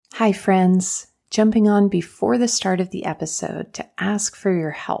Hi, friends. Jumping on before the start of the episode to ask for your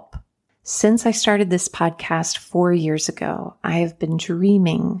help. Since I started this podcast 4 years ago, I have been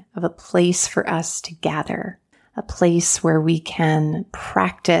dreaming of a place for us to gather, a place where we can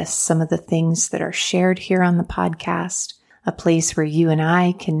practice some of the things that are shared here on the podcast, a place where you and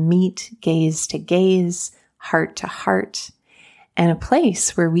I can meet gaze to gaze, heart to heart, and a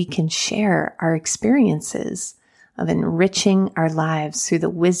place where we can share our experiences of enriching our lives through the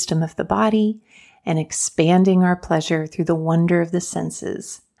wisdom of the body and expanding our pleasure through the wonder of the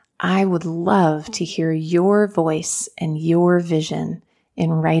senses. I would love to hear your voice and your vision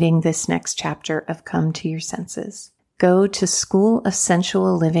in writing this next chapter of Come to Your Senses. Go to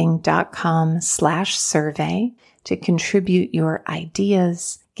schoolofsensualliving.com/survey to contribute your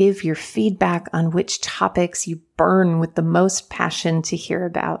ideas, give your feedback on which topics you burn with the most passion to hear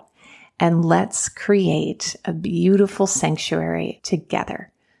about, and let's create a beautiful sanctuary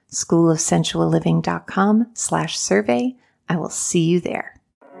together. schoolofsensualliving.com/survey. I will see you there.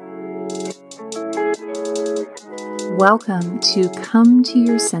 Welcome to Come to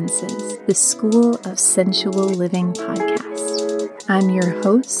Your Senses, the School of Sensual Living podcast. I'm your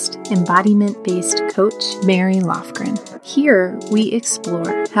host, embodiment-based coach, Mary Lofgren. Here, we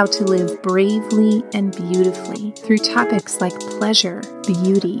explore how to live bravely and beautifully through topics like pleasure,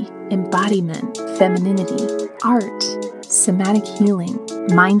 beauty, embodiment, femininity, art, somatic healing,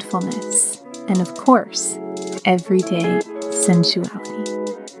 mindfulness, and of course, everyday sensuality.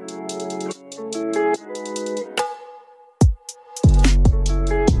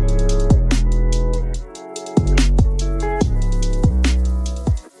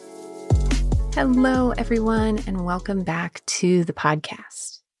 Hello, everyone, and welcome back to the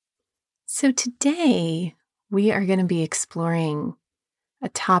podcast. So today we are going to be exploring a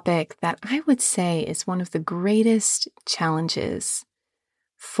topic that I would say is one of the greatest challenges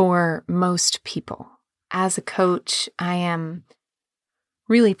for most people. As a coach, I am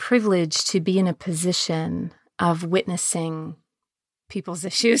really privileged to be in a position of witnessing people's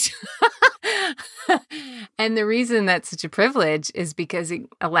issues. And the reason that's such a privilege is because it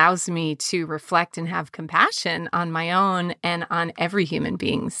allows me to reflect and have compassion on my own and on every human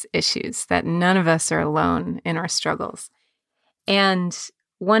being's issues, that none of us are alone in our struggles. And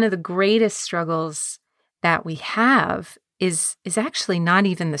one of the greatest struggles that we have is actually not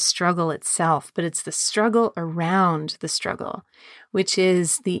even the struggle itself, but it's the struggle around the struggle, which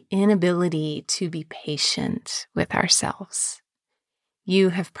is the inability to be patient with ourselves. You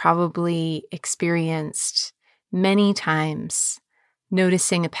have probably experienced many times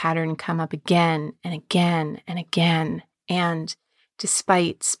noticing a pattern come up again and again and again. And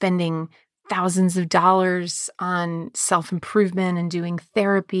despite spending thousands of dollars on self-improvement and doing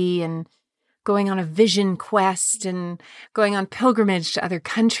therapy and going on a vision quest and going on pilgrimage to other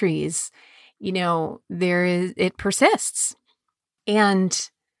countries, it persists. And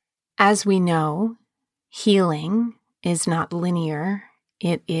as we know, healing is not linear.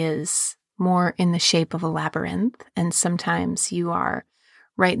 It is more in the shape of a labyrinth. And sometimes you are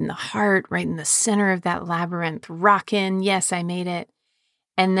right in the heart, right in the center of that labyrinth, rocking, yes, I made it.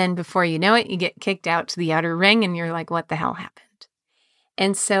 And then before you know it, you get kicked out to the outer ring and you're like, what the hell happened?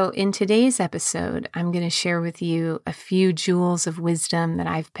 And so in today's episode, I'm going to share with you a few jewels of wisdom that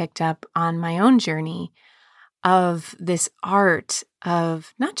I've picked up on my own journey of this art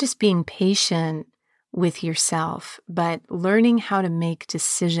of not just being patient with yourself, but learning how to make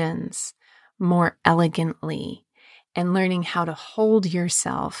decisions more elegantly and learning how to hold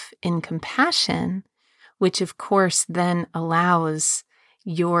yourself in compassion, which of course then allows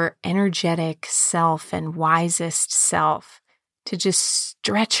your energetic self and wisest self to just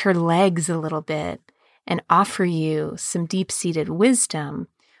stretch her legs a little bit and offer you some deep-seated wisdom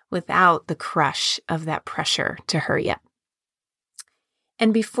without the crush of that pressure to hurry up.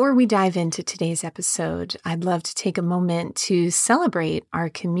 And before we dive into today's episode, I'd love to take a moment to celebrate our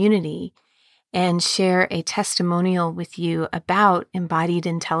community and share a testimonial with you about Embodied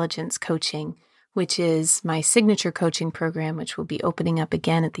Intelligence Coaching, which is my signature coaching program, which will be opening up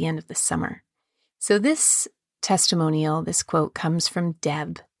again at the end of the summer. So this testimonial, this quote, comes from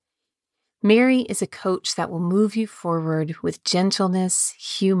Deb. Mary is a coach that will move you forward with gentleness,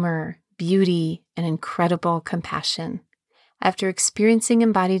 humor, beauty, and incredible compassion. After experiencing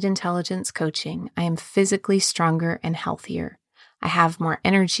Embodied Intelligence Coaching, I am physically stronger and healthier. I have more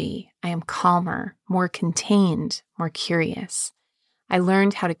energy. I am calmer, more contained, more curious. I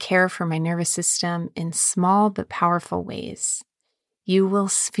learned how to care for my nervous system in small but powerful ways. You will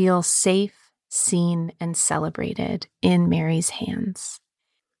feel safe, seen, and celebrated in Mary's hands.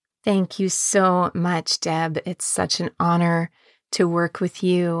 Thank you so much, Deb. It's such an honor to work with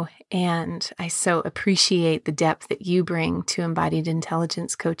you, and I so appreciate the depth that you bring to embodied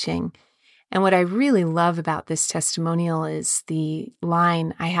intelligence coaching. And what I really love about this testimonial is the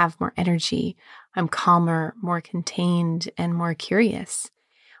line, I have more energy, I'm calmer, more contained, and more curious.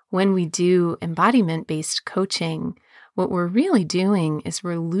 When we do embodiment-based coaching, what we're really doing is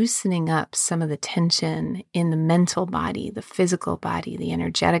we're loosening up some of the tension in the mental body, the physical body, the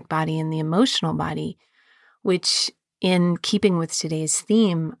energetic body, and the emotional body, which, in keeping with today's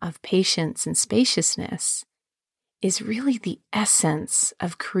theme of patience and spaciousness, is really the essence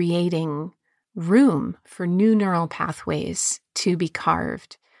of creating room for new neural pathways to be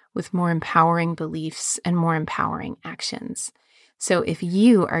carved with more empowering beliefs and more empowering actions. So if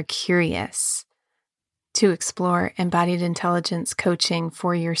you are curious to explore embodied intelligence coaching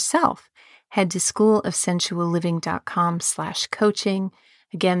for yourself, head to schoolofsensualliving.com/coaching.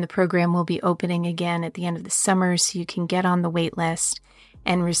 Again, the program will be opening again at the end of the summer, so you can get on the wait list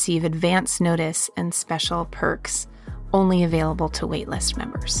and receive advance notice and special perks only available to waitlist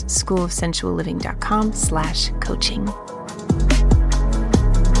members. schoolofsensualliving.com/coaching.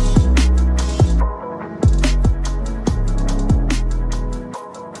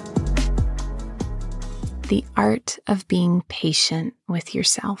 The art of being patient with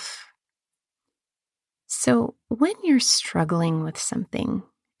yourself. So when you're struggling with something,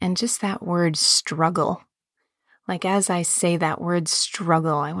 and just that word struggle, like as I say that word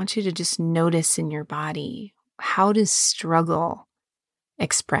struggle, I want you to just notice in your body, how does struggle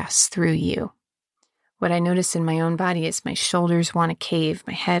express through you? What I notice in my own body is my shoulders want to cave,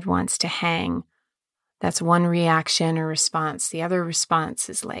 my head wants to hang. That's one reaction or response. The other response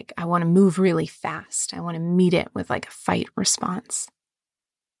is like, I want to move really fast. I want to meet it with like a fight response.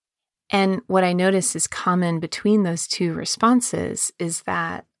 And what I notice is common between those two responses is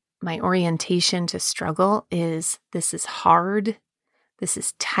that my orientation to struggle is, this is hard, this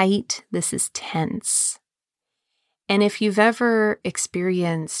is tight, this is tense. And if you've ever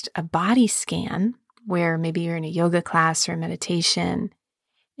experienced a body scan, where maybe you're in a yoga class or a meditation,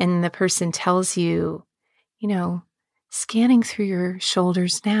 and the person tells you, scanning through your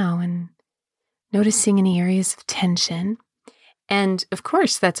shoulders now and noticing any areas of tension. And of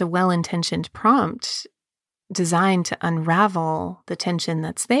course, that's a well-intentioned prompt designed to unravel the tension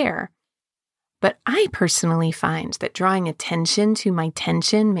that's there. But I personally find that drawing attention to my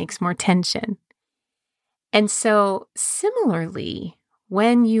tension makes more tension. And so similarly,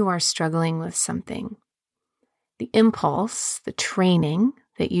 when you are struggling with something, the impulse, the training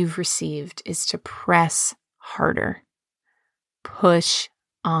that you've received is to press harder, push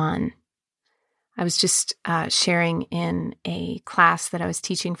on. I was just sharing in a class that I was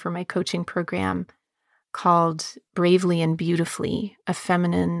teaching for my coaching program called Bravely and Beautifully, a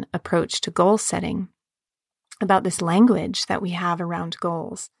feminine approach to goal setting, about this language that we have around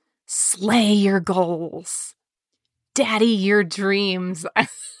goals. Slay your goals. Daddy your dreams. I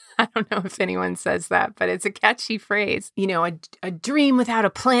don't know if anyone says that, but it's a catchy phrase. A dream without a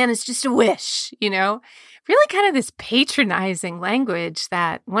plan is just a wish, Really kind of this patronizing language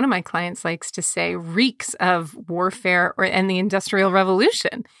that one of my clients likes to say reeks of warfare and the Industrial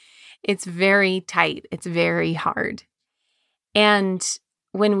Revolution. It's very tight. It's very hard. And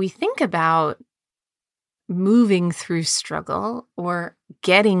when we think about moving through struggle or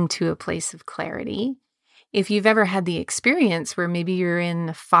getting to a place of clarity, if you've ever had the experience where maybe you're in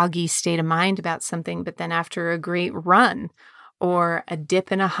a foggy state of mind about something, but then after a great run or a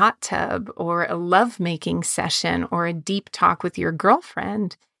dip in a hot tub or a lovemaking session or a deep talk with your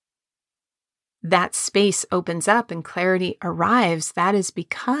girlfriend, that space opens up and clarity arrives, that is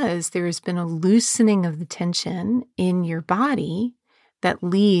because there has been a loosening of the tension in your body that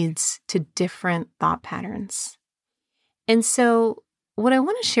leads to different thought patterns. And so what I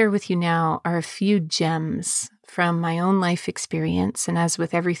want to share with you now are a few gems from my own life experience. And as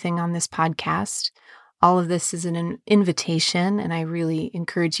with everything on this podcast, all of this is an invitation, and I really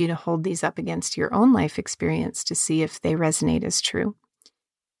encourage you to hold these up against your own life experience to see if they resonate as true.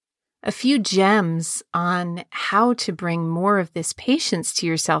 A few gems on how to bring more of this patience to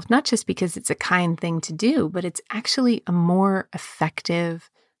yourself, not just because it's a kind thing to do, but it's actually a more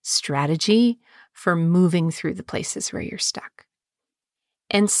effective strategy for moving through the places where you're stuck.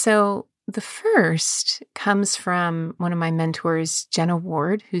 And so the first comes from one of my mentors, Jenna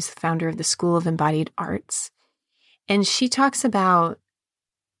Ward, who's the founder of the School of Embodied Arts. And she talks about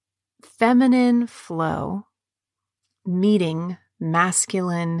feminine flow meeting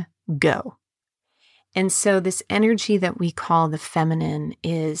masculine go. And so this energy that we call the feminine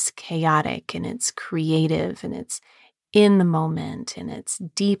is chaotic and it's creative and it's in the moment and it's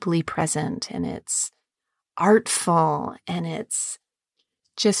deeply present and it's artful and it's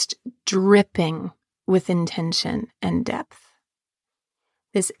just dripping with intention and depth.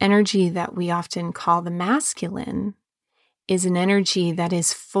 This energy that we often call the masculine is an energy that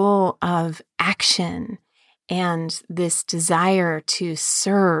is full of action and this desire to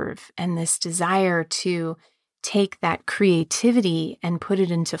serve and this desire to take that creativity and put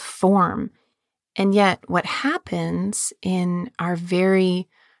it into form. And yet what happens in our very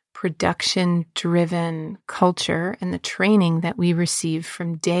production-driven culture and the training that we receive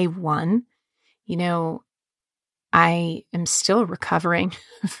from day one, I am still recovering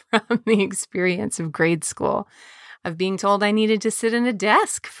from the experience of grade school, of being told I needed to sit in a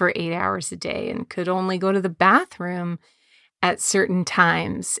desk for 8 hours a day and could only go to the bathroom at certain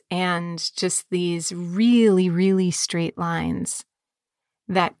times, and just these really, really straight lines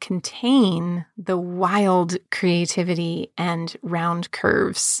that contain the wild creativity and round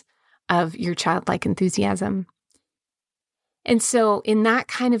curves of your childlike enthusiasm. And so in that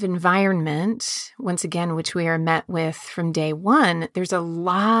kind of environment, once again, which we are met with from day one, there's a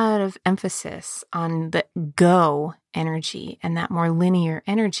lot of emphasis on the go energy and that more linear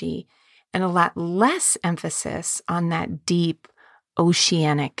energy, and a lot less emphasis on that deep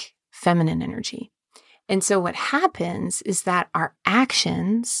oceanic feminine energy. And so what happens is that our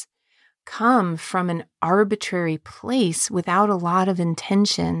actions come from an arbitrary place without a lot of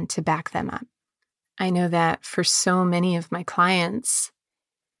intention to back them up. I know that for so many of my clients,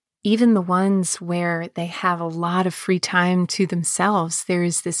 even the ones where they have a lot of free time to themselves, there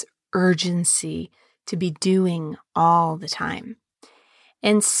is this urgency to be doing all the time.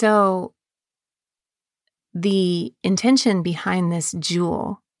 And so the intention behind this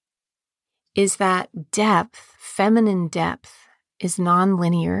jewel is that depth, feminine depth, is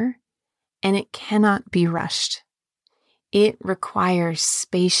nonlinear and it cannot be rushed. It requires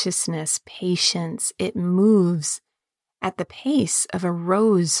spaciousness, patience. It moves at the pace of a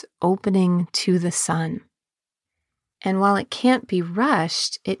rose opening to the sun. And while it can't be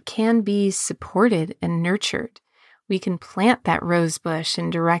rushed, it can be supported and nurtured. We can plant that rose bush in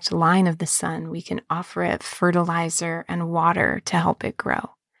direct line of the sun. We can offer it fertilizer and water to help it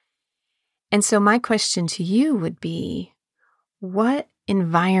grow. And so my question to you would be, what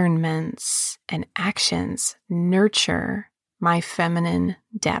environments and actions nurture my feminine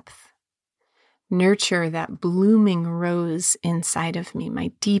depth? Nurture that blooming rose inside of me,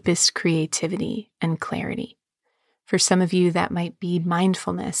 my deepest creativity and clarity. For some of you, that might be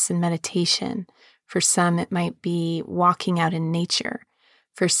mindfulness and meditation. For some, it might be walking out in nature.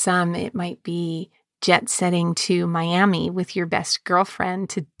 For some, it might be jet setting to Miami with your best girlfriend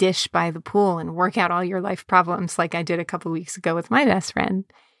to dish by the pool and work out all your life problems like I did a couple weeks ago with my best friend.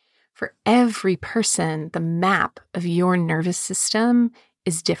 For every person, the map of your nervous system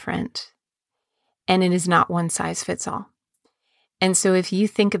is different, and it is not one size fits all. And so if you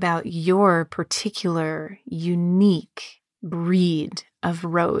think about your particular unique breed of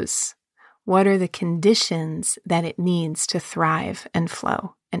rose, what are the conditions that it needs to thrive and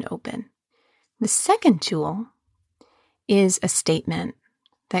flow and open? The second jewel is a statement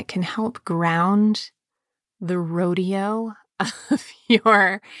that can help ground the rodeo of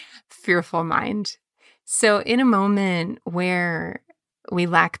your fearful mind. So in a moment where we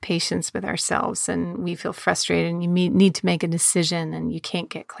lack patience with ourselves and we feel frustrated and you need to make a decision and you can't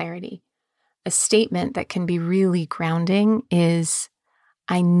get clarity, a statement that can be really grounding is,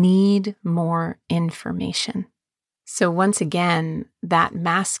 I need more information. So once again, that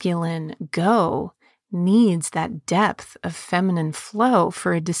masculine go needs that depth of feminine flow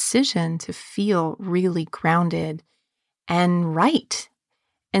for a decision to feel really grounded and right.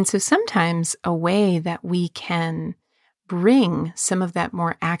 And so sometimes a way that we can bring some of that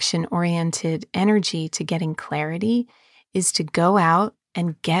more action-oriented energy to getting clarity is to go out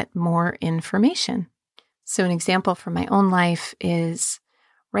and get more information. So an example from my own life is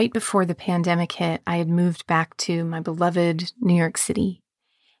right before the pandemic hit, I had moved back to my beloved New York City.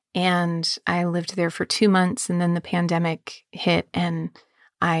 And I lived there for 2 months, and then the pandemic hit, and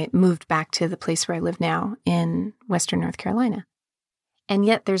I moved back to the place where I live now in Western North Carolina. And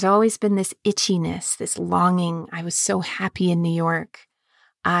yet there's always been this itchiness, this longing. I was so happy in New York.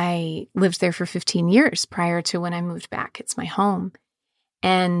 I lived there for 15 years prior to when I moved back. It's my home.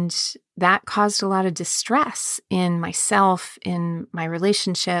 And that caused a lot of distress in myself, in my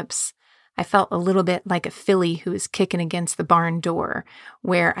relationships. I felt a little bit like a filly who was kicking against the barn door,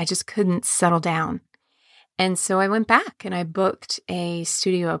 where I just couldn't settle down. And so I went back and I booked a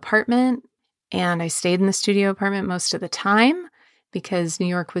studio apartment, and I stayed in the studio apartment most of the time because New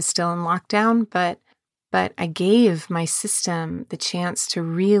York was still in lockdown. But I gave my system the chance to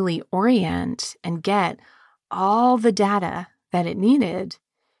really orient and get all the data that it needed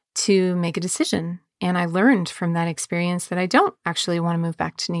to make a decision. And I learned from that experience that I don't actually want to move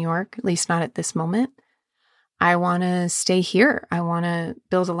back to New York, at least not at this moment. I want to stay here. I want to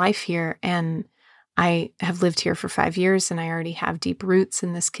build a life here. And I have lived here for 5 years and I already have deep roots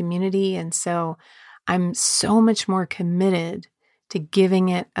in this community. And so I'm so much more committed to giving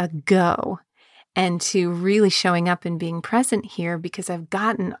it a go and to really showing up and being present here because I've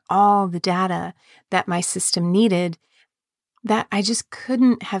gotten all the data that my system needed, that I just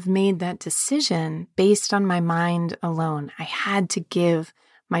couldn't have made that decision based on my mind alone. I had to give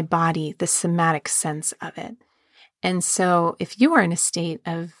my body the somatic sense of it. And so if you are in a state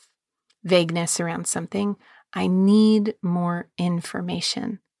of vagueness around something, I need more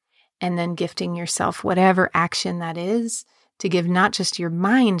information. And then gifting yourself whatever action that is to give not just your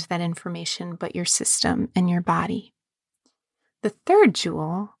mind that information, but your system and your body. The third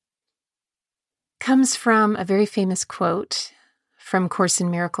jewel comes from a very famous quote from Course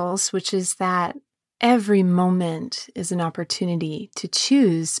in Miracles, which is that every moment is an opportunity to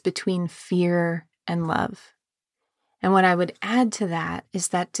choose between fear and love. And what I would add to that is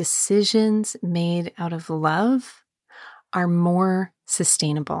that decisions made out of love are more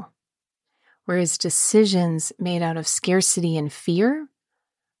sustainable, whereas decisions made out of scarcity and fear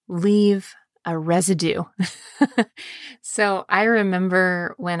leave a residue. So I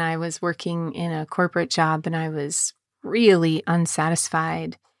remember when I was working in a corporate job and I was really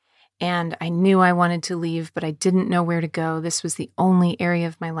unsatisfied and I knew I wanted to leave, but I didn't know where to go. This was the only area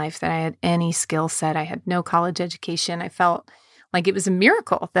of my life that I had any skill set. I had no college education. I felt like it was a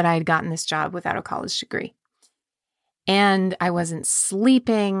miracle that I had gotten this job without a college degree. And I wasn't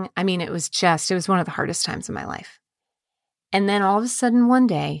sleeping. I mean, it was one of the hardest times of my life. And then all of a sudden one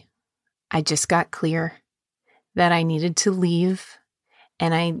day, I just got clear that I needed to leave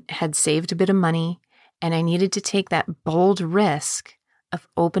and I had saved a bit of money and I needed to take that bold risk of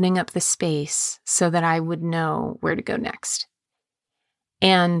opening up the space so that I would know where to go next.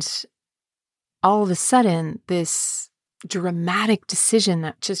 And all of a sudden, this dramatic decision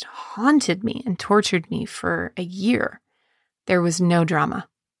that just haunted me and tortured me for a year, there was no drama.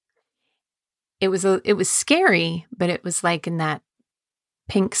 It was scary, but it was like in that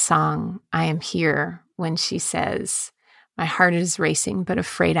Pink song, I Am Here, when she says, "My heart is racing, but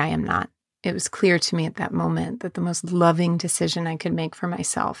afraid I am not." It was clear to me at that moment that the most loving decision I could make for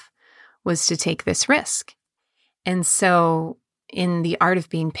myself was to take this risk. And so in the art of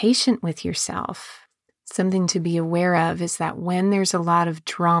being patient with yourself, something to be aware of is that when there's a lot of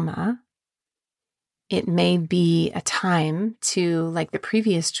drama, it may be a time to, like the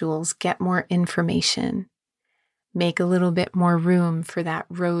previous jewels, get more information, make a little bit more room for that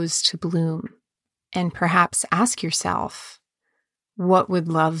rose to bloom, and perhaps ask yourself, what would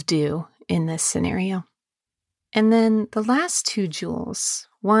love do in this scenario? And then the last two jewels,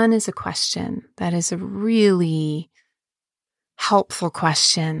 one is a question that is a really helpful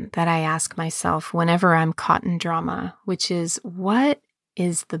question that I ask myself whenever I'm caught in drama, which is, what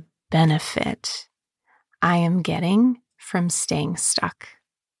is the benefit I am getting from staying stuck?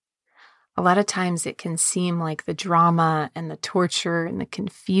 A lot of times it can seem like the drama and the torture and the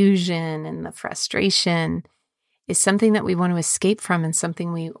confusion and the frustration is something that we want to escape from and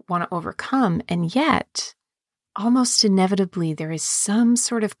something we want to overcome. And yet, almost inevitably, there is some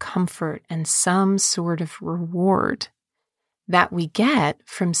sort of comfort and some sort of reward that we get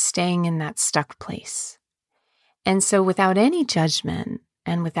from staying in that stuck place. And so without any judgment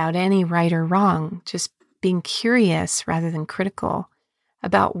and without any right or wrong, just being curious rather than critical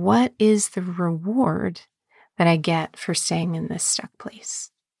about what is the reward that I get for staying in this stuck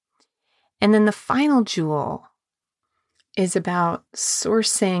place. And then the final jewel is about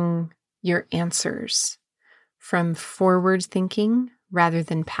sourcing your answers from forward thinking rather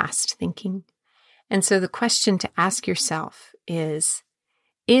than past thinking. And so the question to ask yourself is,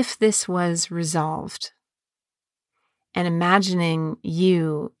 if this was resolved, and imagining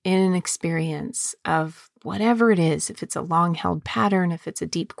you in an experience of whatever it is, if it's a long-held pattern, if it's a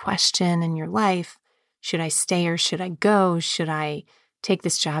deep question in your life, should I stay or should I go? Should I take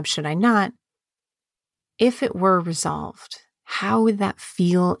this job? Should I not? If it were resolved, how would that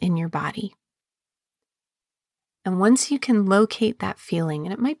feel in your body? And once you can locate that feeling,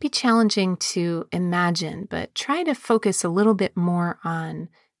 and it might be challenging to imagine, but try to focus a little bit more on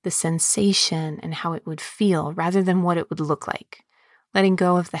the sensation and how it would feel rather than what it would look like, letting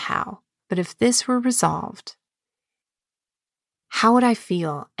go of the how. But if this were resolved, how would I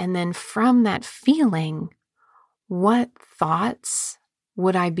feel? And then from that feeling, what thoughts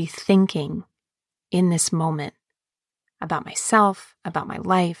would I be thinking in this moment about myself, about my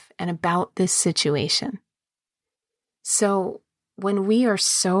life, and about this situation? So when we are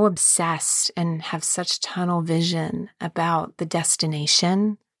so obsessed and have such tunnel vision about the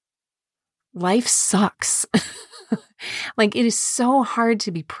destination, life sucks. Like, it is so hard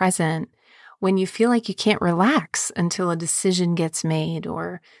to be present when you feel like you can't relax until a decision gets made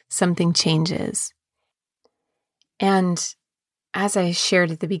or something changes. And as I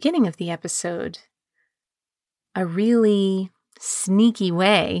shared at the beginning of the episode, a really sneaky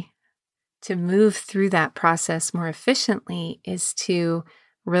way to move through that process more efficiently is to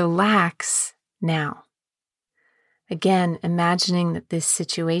relax now. Again, imagining that this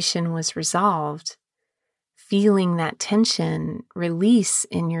situation was resolved, feeling that tension release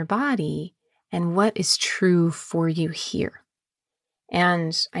in your body and what is true for you here.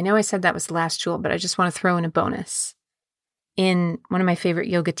 And I know I said that was the last jewel, but I just want to throw in a bonus. In one of my favorite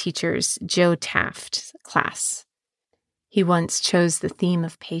yoga teachers, Joe Taft's class, he once chose the theme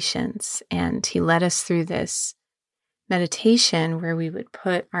of patience, and he led us through this meditation where we would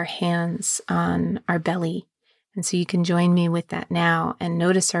put our hands on our belly. And so you can join me with that now and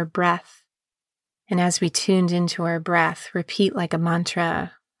notice our breath. And as we tuned into our breath, repeat like a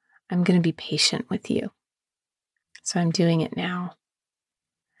mantra, I'm going to be patient with you. So I'm doing it now.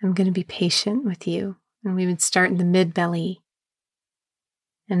 I'm going to be patient with you. And we would start in the mid-belly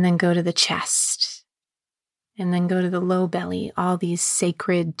and then go to the chest and then go to the low belly, all these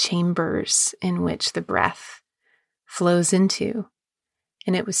sacred chambers in which the breath flows into.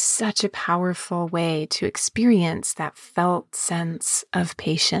 And it was such a powerful way to experience that felt sense of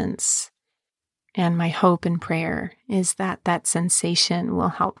patience. And my hope and prayer is that that sensation will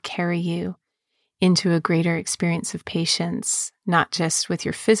help carry you into a greater experience of patience, not just with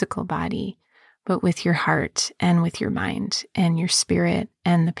your physical body, but with your heart and with your mind and your spirit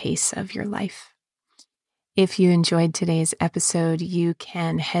and the pace of your life. If you enjoyed today's episode, you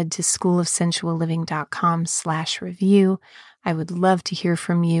can head to schoolofsensualliving.com/review. I would love to hear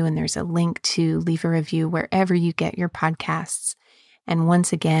from you, and there's a link to leave a review wherever you get your podcasts. And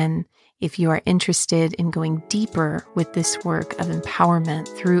once again, if you are interested in going deeper with this work of empowerment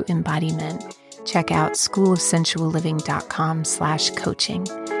through embodiment, check out schoolofsensualliving.com/coaching.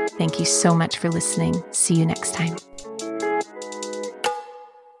 Thank you so much for listening. See you next time.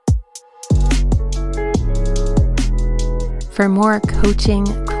 For more coaching,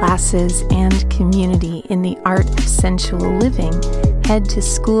 classes, and community in the art of sensual living, head to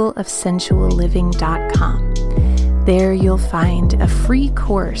schoolofsensualliving.com. There you'll find a free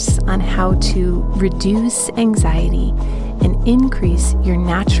course on how to reduce anxiety and increase your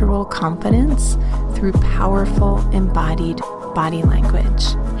natural confidence through powerful embodied body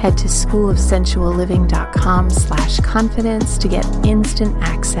language. Head to schoolofsensualliving.com/confidence to get instant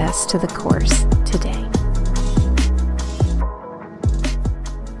access to the course today.